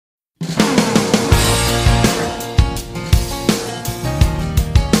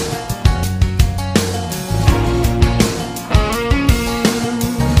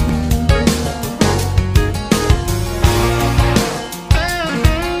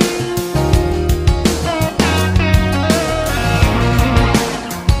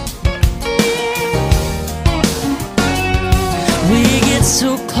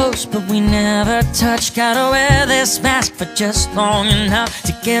close, but we never touch. Gotta wear this mask for just long enough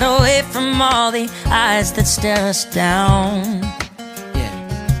to get away from all the eyes that stare us down.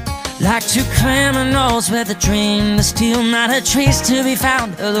 Like two criminals with a dream to steal, not a trace to be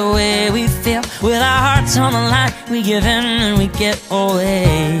found of the way we feel. With our hearts on the line, we give in and we get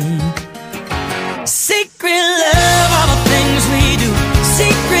away. Secret love, all the things we do.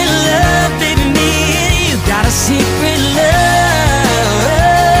 Secret love, baby, me and you got a secret love.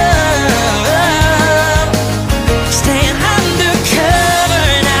 Staying undercover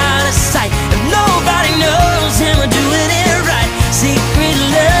and out of sight. If nobody knows, then we're doing it right. Secret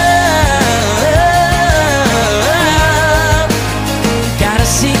love.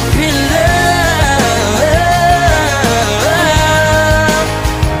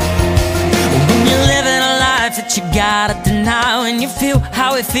 You gotta deny when you feel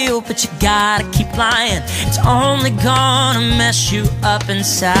how we feel, but you gotta keep lying. It's only gonna mess you up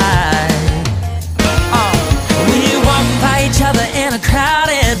inside. We walk by each other in a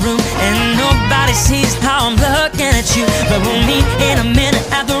crowded room, and nobody sees how I'm looking at you. But we'll meet in a minute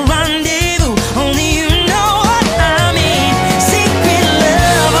at the rendezvous. Only you know what I mean. Secret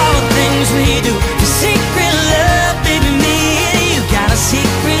love, all the things we do. Secret love, baby, me and you got a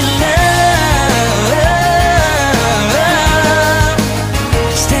secret love.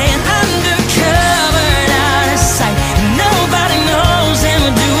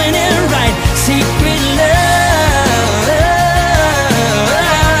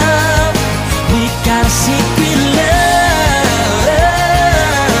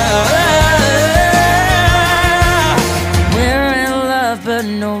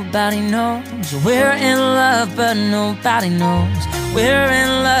 Nobody knows we're in love, but nobody knows we're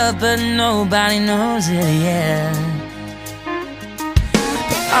in love, but nobody knows it yet.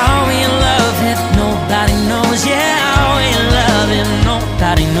 Are we in love if nobody knows? Yeah, are we in love if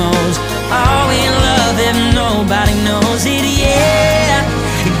nobody knows? Are we in love if nobody knows it yet?